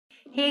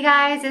Hey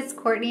guys, it's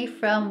Courtney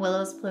from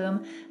Willow's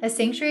Bloom, a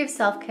sanctuary of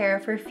self-care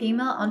for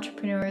female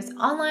entrepreneurs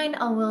online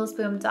on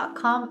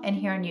willowsbloom.com and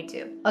here on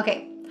YouTube.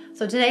 Okay,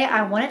 so today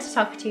I wanted to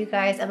talk to you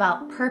guys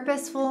about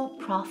purposeful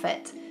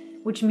profit,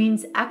 which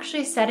means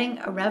actually setting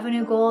a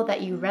revenue goal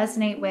that you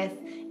resonate with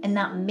and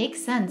that makes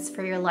sense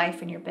for your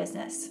life and your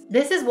business.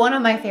 This is one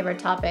of my favorite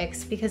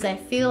topics because I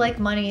feel like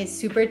money is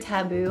super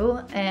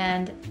taboo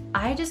and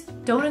I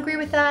just don't agree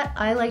with that.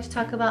 I like to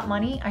talk about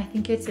money. I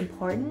think it's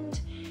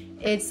important.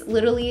 It's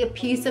literally a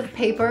piece of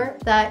paper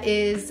that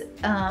is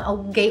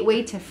a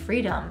gateway to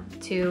freedom,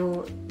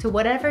 to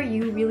whatever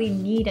you really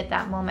need at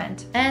that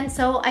moment. And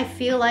so I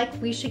feel like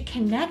we should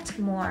connect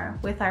more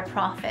with our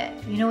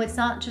profit. You know, it's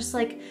not just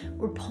like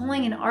we're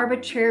pulling an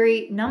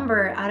arbitrary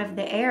number out of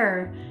the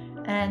air.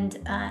 And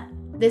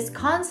this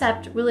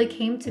concept really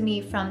came to me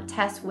from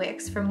Tess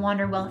Wicks from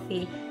Wander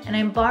Wealthy, and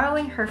I'm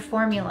borrowing her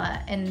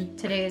formula in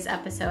today's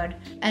episode.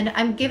 And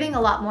I'm giving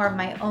a lot more of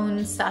my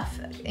own stuff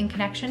in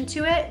connection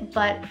to it,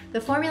 but the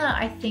formula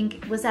I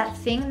think was that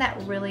thing that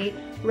really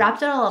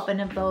wrapped it all up in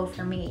a bow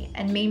for me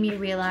and made me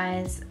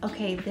realize,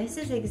 okay, this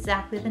is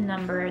exactly the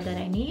number that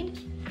I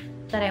need,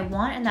 that I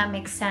want, and that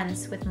makes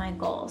sense with my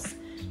goals.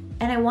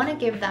 And I want to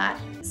give that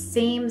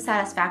same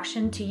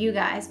satisfaction to you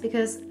guys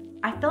because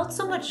I felt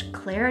so much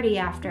clarity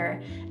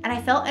after, and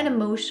I felt an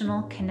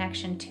emotional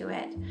connection to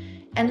it.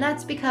 And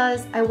that's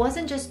because I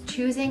wasn't just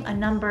choosing a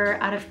number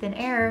out of thin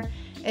air,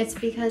 it's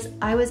because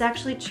I was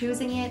actually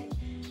choosing it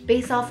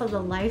based off of the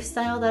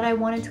lifestyle that I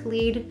wanted to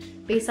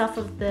lead, based off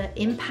of the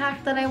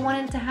impact that I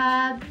wanted to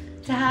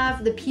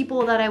have, the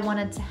people that I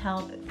wanted to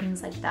help,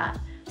 things like that.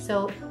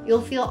 So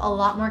you'll feel a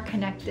lot more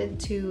connected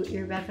to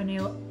your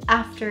revenue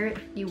after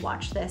you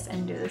watch this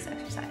and do this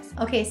exercise.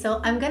 Okay,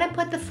 so I'm gonna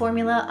put the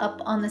formula up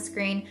on the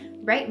screen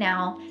right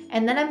now,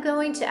 and then I'm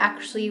going to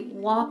actually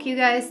walk you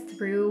guys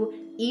through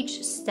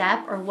each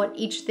step or what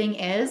each thing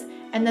is,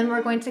 and then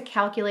we're going to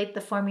calculate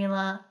the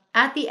formula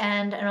at the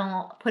end, and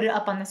I'll put it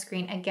up on the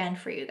screen again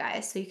for you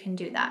guys so you can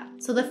do that.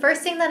 So the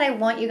first thing that I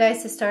want you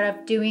guys to start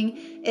up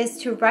doing is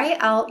to write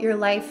out your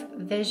life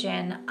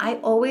vision. I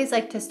always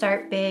like to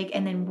start big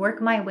and then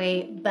work my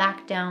way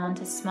back down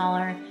to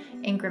smaller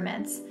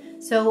increments.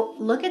 So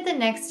look at the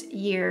next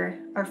year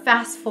or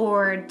fast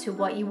forward to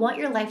what you want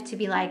your life to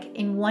be like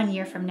in 1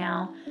 year from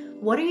now.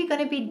 What are you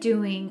going to be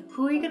doing?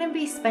 Who are you going to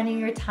be spending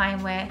your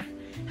time with?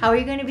 How are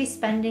you going to be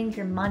spending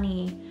your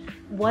money?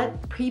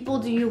 What people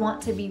do you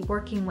want to be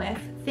working with?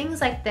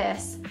 Things like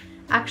this.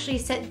 Actually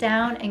sit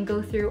down and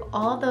go through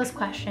all those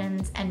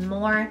questions and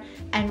more,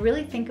 and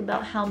really think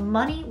about how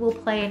money will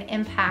play an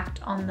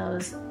impact on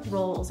those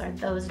roles or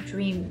those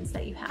dreams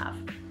that you have.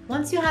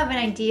 Once you have an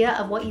idea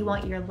of what you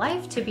want your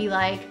life to be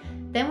like,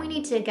 then we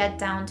need to get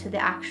down to the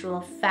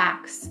actual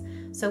facts.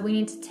 So we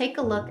need to take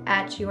a look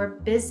at your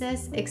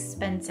business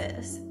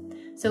expenses.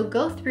 So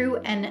go through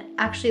and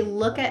actually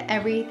look at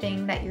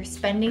everything that you're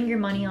spending your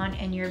money on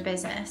in your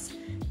business.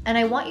 And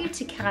I want you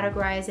to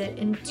categorize it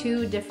in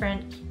two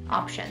different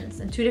options,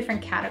 in two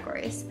different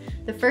categories.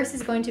 The first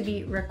is going to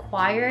be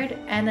required,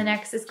 and the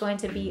next is going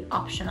to be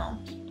optional.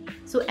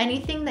 So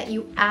anything that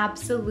you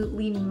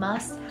absolutely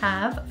must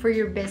have for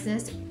your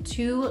business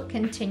to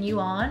continue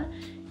on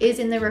is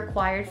in the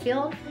required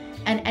field,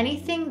 and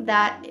anything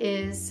that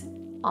is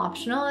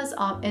optional is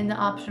in the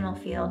optional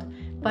field.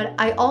 But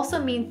I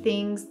also mean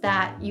things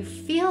that you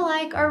feel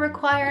like are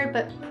required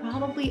but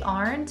probably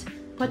aren't.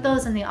 Put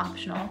those in the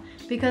optional,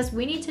 because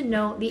we need to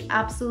know the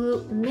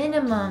absolute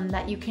minimum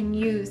that you can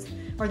use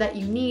or that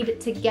you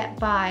need to get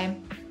by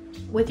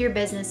with your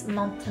business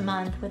month to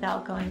month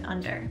without going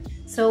under.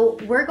 So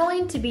we're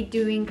going to be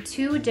doing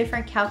two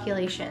different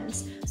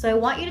calculations. So I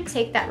want you to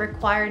take that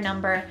required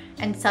number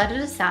and set it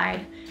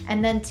aside,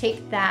 and then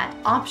take that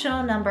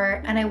optional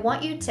number, and I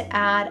want you to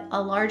add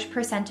a large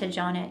percentage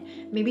on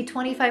it, maybe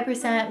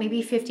 25%,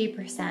 maybe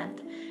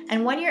 50%.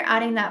 And when you're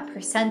adding that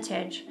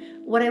percentage,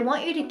 what I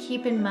want you to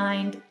keep in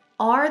mind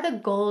are the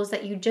goals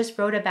that you just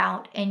wrote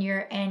about in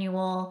your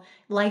annual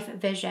life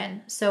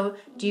vision. So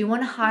do you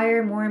want to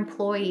hire more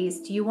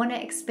employees? Do you want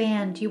to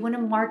expand? Do you want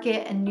to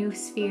market in new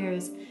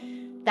spheres?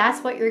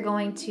 That's what you're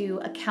going to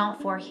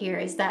account for here,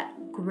 is that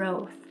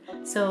growth.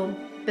 So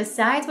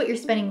besides what you're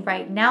spending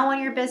right now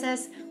on your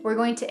business, we're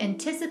going to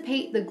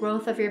anticipate the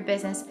growth of your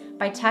business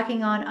by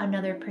tacking on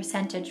another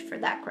percentage for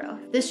that growth.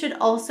 This should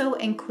also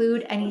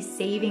include any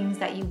savings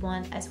that you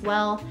want as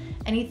well.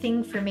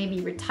 Anything for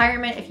maybe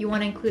retirement, if you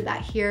want to include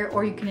that here,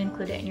 or you can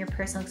include it in your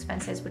personal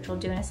expenses, which we'll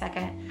do in a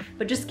second.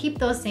 But just keep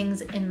those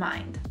things in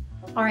mind.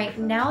 All right,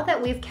 now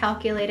that we've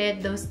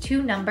calculated those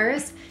two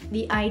numbers,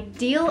 the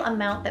ideal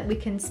amount that we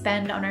can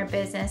spend on our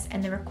business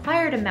and the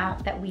required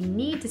amount that we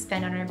need to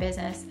spend on our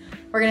business,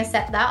 we're gonna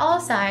set that all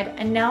aside,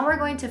 and now we're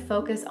going to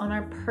focus on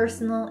our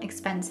personal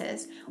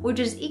expenses, which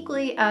is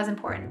equally as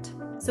important.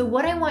 So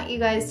what I want you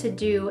guys to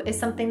do is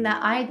something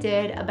that I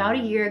did about a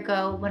year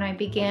ago when I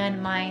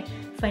began my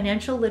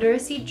financial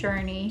literacy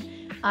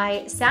journey.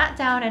 I sat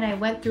down and I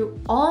went through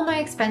all my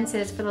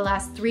expenses for the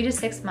last 3 to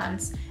 6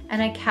 months,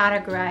 and I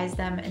categorized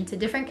them into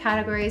different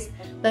categories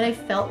that I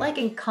felt like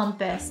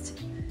encompassed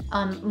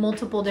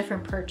multiple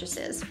different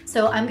purchases.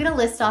 So I'm gonna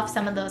list off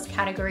some of those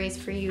categories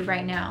for you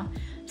right now.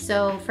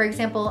 So for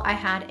example, I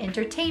had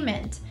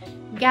entertainment,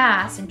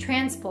 gas and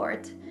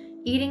transport,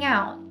 eating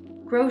out,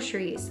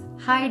 groceries,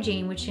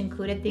 hygiene, which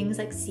included things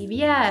like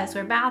CVS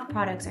or bath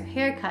products or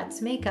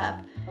haircuts,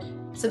 makeup,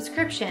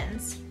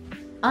 subscriptions,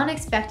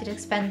 unexpected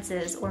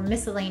expenses or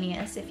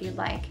miscellaneous if you'd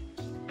like,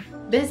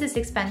 business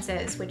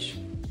expenses, which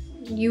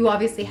you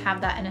obviously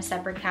have that in a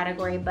separate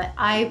category, but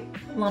I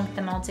lumped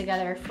them all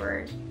together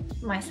for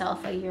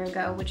myself a year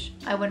ago, which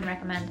I wouldn't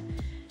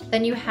recommend.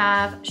 Then you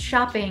have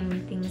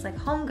shopping, things like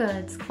home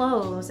goods,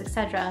 clothes,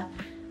 etc.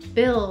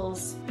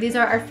 Bills, these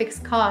are our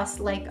fixed costs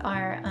like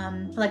our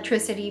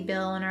electricity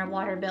bill and our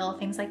water bill,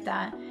 things like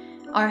that.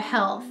 Our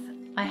health,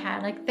 I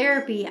had like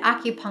therapy,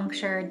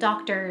 acupuncture,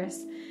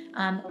 doctors,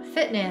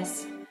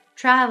 fitness,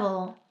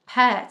 travel,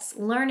 pets,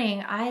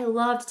 learning. I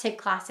love to take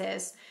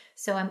classes,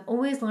 so I'm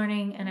always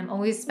learning and I'm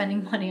always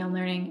spending money on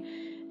learning.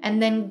 And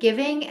then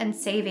giving and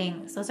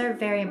savings. Those are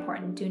very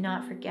important. Do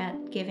not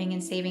forget giving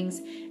and savings.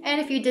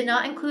 And if you did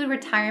not include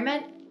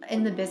retirement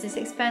in the business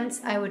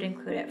expense, I would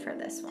include it for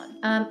this one.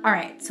 All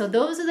right, so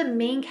those are the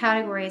main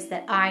categories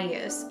that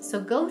I use. So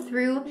go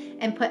through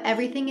and put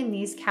everything in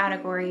these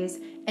categories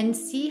and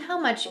see how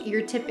much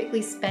you're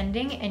typically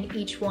spending in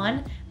each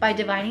one by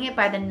dividing it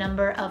by the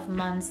number of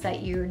months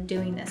that you're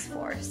doing this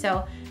for.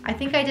 So I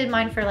think I did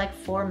mine for like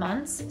 4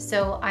 months.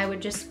 So I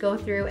would just go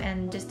through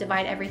and just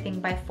divide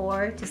everything by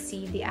 4 to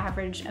see the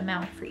average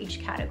amount for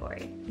each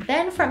category.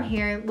 Then from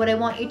here, what I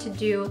want you to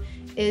do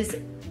is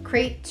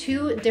create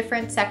 2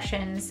 different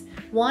sections,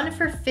 one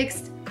for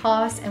fixed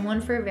costs and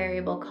one for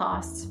variable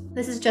costs.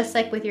 This is just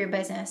like with your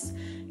business.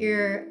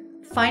 You're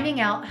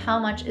finding out how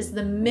much is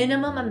the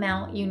minimum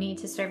amount you need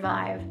to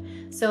survive.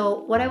 So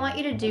what I want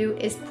you to do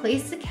is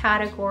place the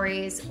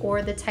categories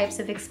or the types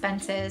of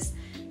expenses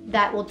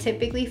that will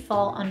typically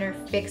fall under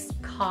fixed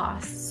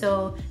costs.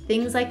 So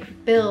things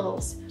like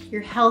bills,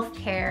 your health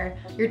care,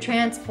 your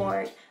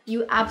transport.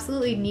 You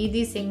absolutely need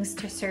these things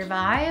to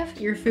survive,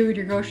 your food,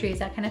 your groceries,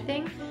 that kind of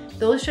thing.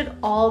 Those should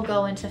all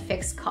go into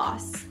fixed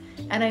costs.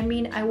 And I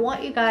mean, I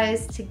want you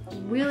guys to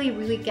really,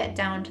 really get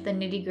down to the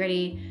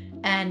nitty-gritty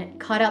and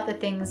cut out the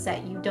things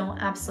that you don't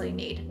absolutely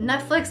need.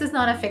 Netflix is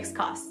not a fixed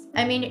cost.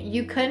 I mean,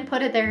 you can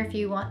put it there if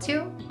you want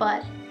to,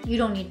 but you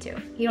don't need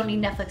to. You don't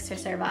need Netflix to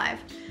survive.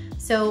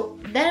 So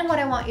then what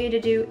I want you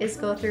to do is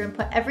go through and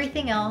put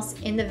everything else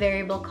in the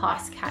variable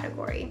cost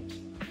category.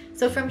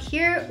 So from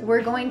here,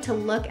 we're going to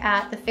look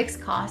at the fixed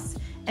costs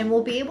and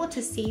we'll be able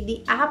to see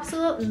the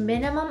absolute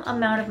minimum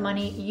amount of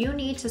money you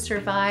need to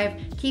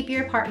survive, keep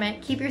your apartment,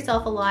 keep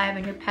yourself alive,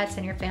 and your pets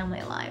and your family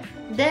alive.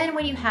 Then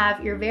when you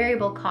have your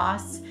variable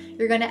costs,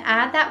 you're gonna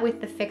add that with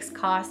the fixed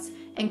costs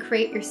and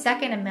create your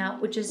second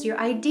amount, which is your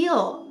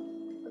ideal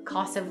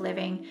cost of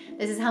living.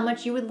 This is how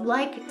much you would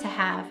like to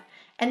have.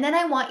 And then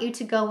I want you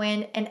to go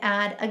in and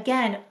add,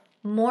 again,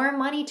 more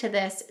money to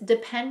this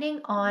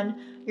depending on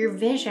your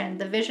vision,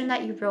 the vision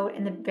that you wrote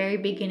in the very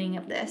beginning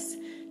of this.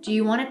 Do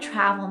you want to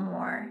travel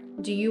more?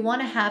 Do you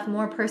want to have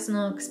more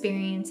personal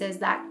experiences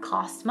that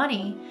cost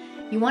money?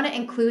 You want to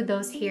include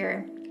those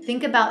here.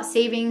 Think about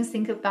savings,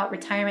 think about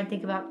retirement,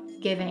 think about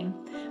giving.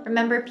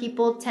 Remember,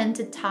 people tend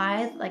to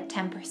tithe like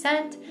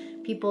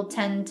 10%. People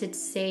tend to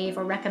save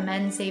or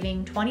recommend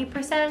saving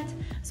 20%.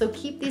 So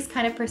keep these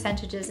kind of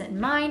percentages in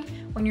mind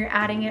when you're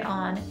adding it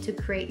on to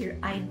create your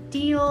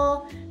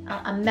ideal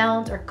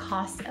amount or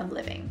cost of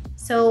living.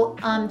 So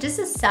just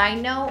a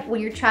side note,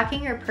 when you're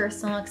tracking your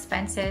personal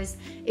expenses,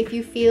 if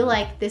you feel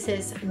like this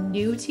is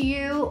new to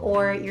you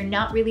or you're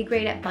not really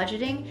great at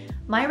budgeting,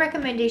 my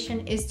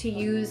recommendation is to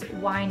use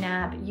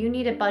YNAB. You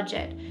Need a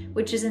Budget,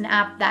 which is an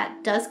app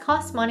that does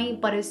cost money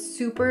but is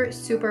super,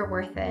 super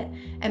worth it.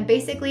 And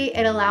basically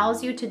it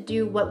allows you to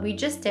do what we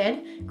just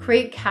did,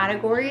 create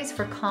categories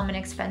for common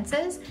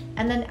expenses,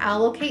 and then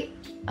allocate,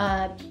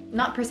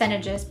 not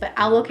percentages, but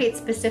allocate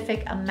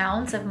specific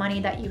amounts of money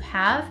that you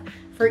have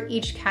for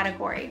each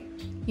category.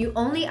 You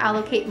only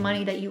allocate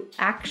money that you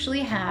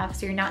actually have,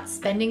 so you're not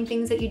spending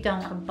things that you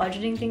don't or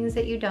budgeting things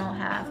that you don't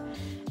have.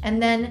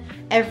 And then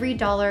every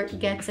dollar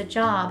gets a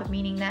job,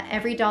 meaning that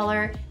every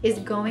dollar is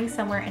going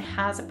somewhere and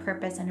has a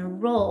purpose and a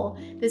role.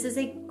 This is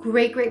a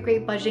great, great,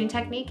 great budgeting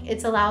technique.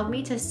 It's allowed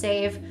me to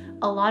save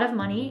a lot of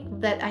money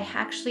that I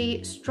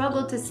actually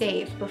struggled to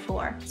save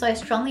before. So I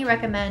strongly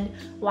recommend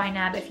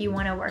YNAB if you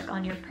want to work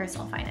on your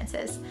personal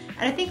finances.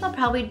 And I think I'll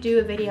probably do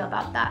a video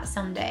about that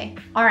someday.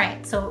 All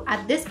right, so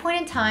at this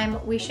point in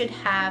time, we should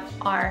have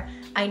our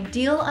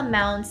ideal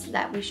amounts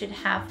that we should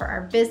have for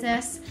our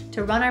business,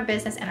 to run our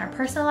business and our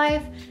personal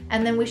life.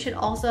 And then we should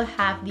also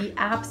have the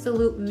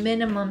absolute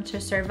minimum to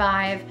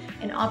survive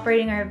in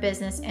operating our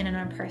business and in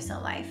our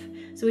personal life.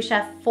 So we should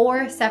have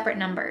 4 separate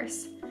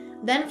numbers.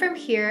 Then from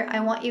here, I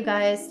want you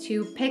guys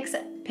to pick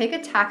a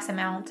tax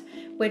amount,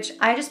 which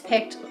I just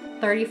picked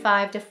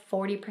 35 to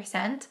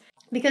 40%,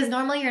 because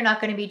normally you're not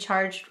going to be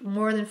charged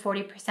more than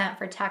 40%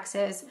 for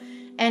taxes.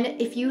 And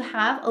if you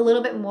have a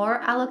little bit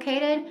more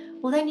allocated,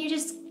 well, then you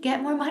just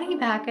get more money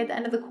back at the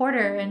end of the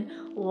quarter, and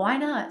why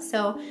not?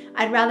 So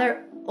I'd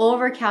rather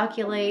over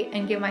calculate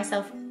and give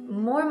myself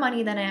more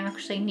money than I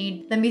actually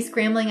need than be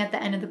scrambling at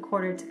the end of the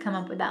quarter to come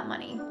up with that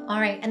money. All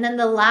right, and then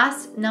the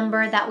last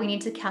number that we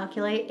need to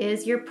calculate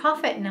is your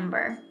profit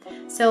number.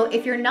 So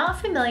if you're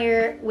not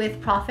familiar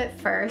with Profit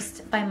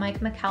First by Mike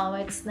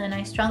Michalowicz, then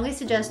I strongly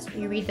suggest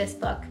you read this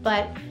book.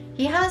 But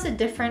he has a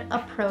different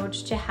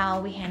approach to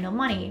how we handle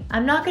money.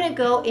 I'm not gonna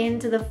go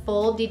into the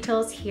full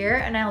details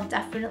here, and I'll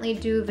definitely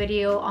do a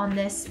video on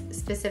this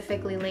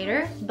specifically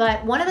later.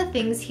 But one of the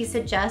things he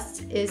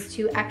suggests is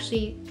to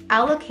actually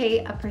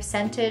allocate a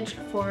percentage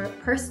for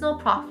personal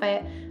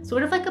profit,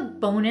 sort of like a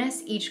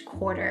bonus each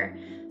quarter.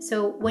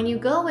 So when you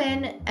go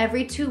in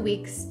every 2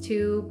 weeks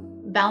to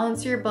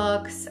balance your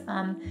books,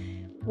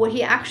 what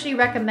he actually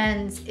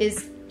recommends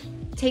is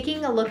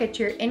taking a look at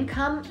your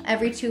income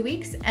every 2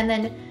 weeks and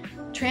then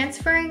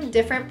transferring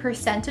different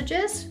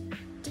percentages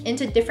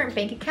into different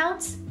bank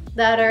accounts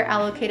that are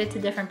allocated to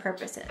different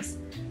purposes.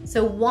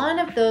 So one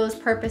of those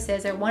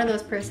purposes or one of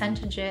those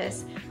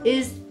percentages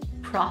is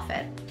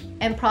profit.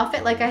 And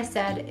profit, like I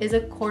said, is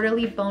a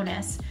quarterly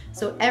bonus.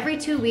 So every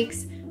 2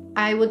 weeks,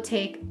 I would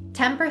take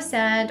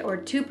 10% or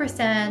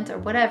 2% or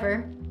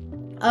whatever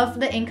of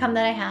the income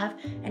that I have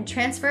and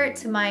transfer it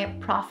to my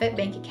profit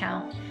bank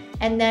account.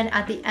 And then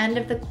at the end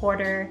of the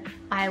quarter,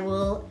 I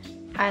will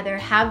either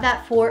have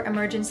that for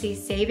emergency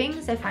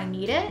savings if I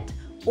need it,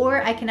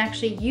 or I can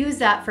actually use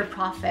that for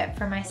profit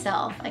for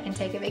myself. I can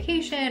take a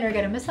vacation or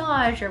get a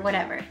massage or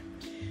whatever.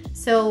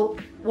 So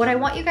what I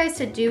want you guys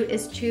to do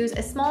is choose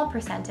a small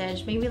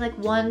percentage, maybe like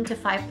 1 to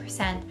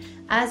 5%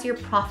 as your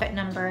profit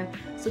number,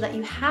 so that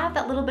you have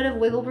that little bit of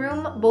wiggle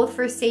room, both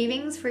for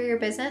savings for your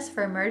business,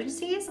 for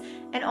emergencies,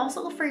 and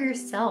also for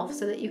yourself,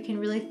 so that you can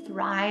really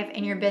thrive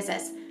in your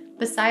business,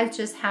 besides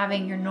just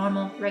having your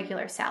normal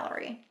regular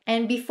salary.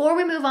 And before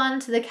we move on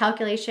to the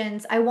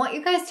calculations, I want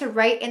you guys to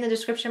write in the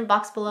description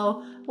box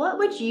below, what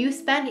would you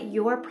spend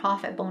your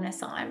profit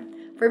bonus on?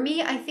 For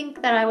me, I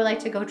think that I would like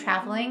to go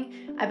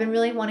traveling. I've been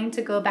really wanting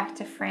to go back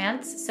to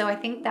France, so I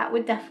think that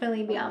would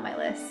definitely be on my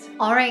list.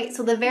 All right,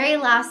 so the very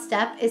last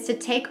step is to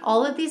take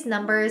all of these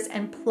numbers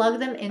and plug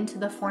them into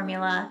the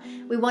formula.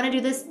 We want to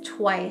do this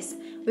twice.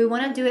 We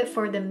want to do it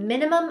for the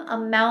minimum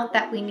amount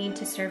that we need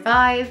to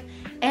survive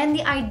and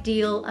the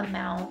ideal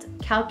amount,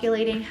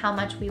 calculating how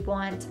much we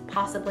want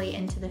possibly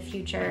into the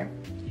future.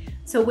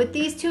 So with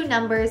these two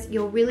numbers,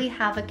 you'll really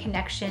have a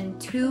connection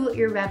to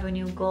your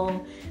revenue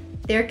goal.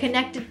 They're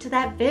connected to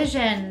that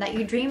vision that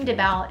you dreamed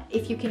about.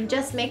 If you can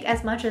just make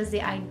as much as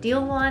the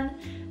ideal one,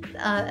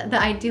 the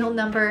ideal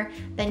number,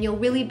 then you'll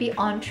really be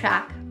on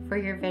track for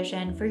your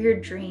vision, for your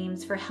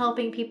dreams, for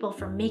helping people,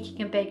 for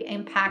making a big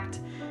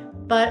impact.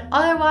 But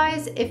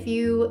otherwise, if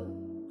you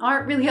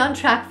aren't really on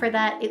track for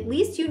that, at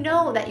least you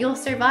know that you'll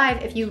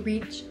survive if you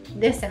reach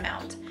this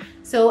amount.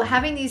 So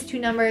having these two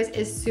numbers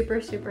is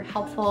super, super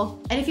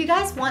helpful. And if you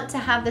guys want to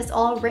have this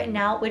all written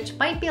out, which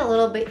might be a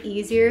little bit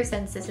easier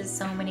since this is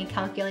so many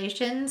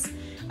calculations,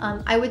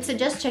 I would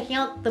suggest checking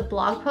out the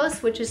blog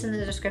post, which is in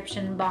the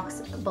description box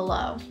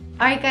below.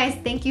 All right, guys,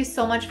 thank you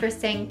so much for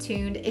staying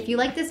tuned. If you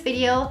like this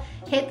video,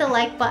 hit the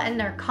like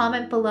button or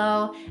comment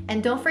below,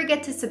 and don't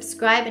forget to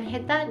subscribe and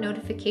hit that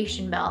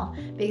notification bell,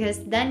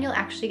 because then you'll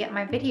actually get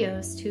my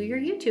videos to your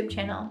YouTube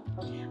channel.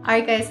 All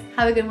right, guys,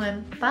 have a good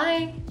one.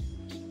 Bye.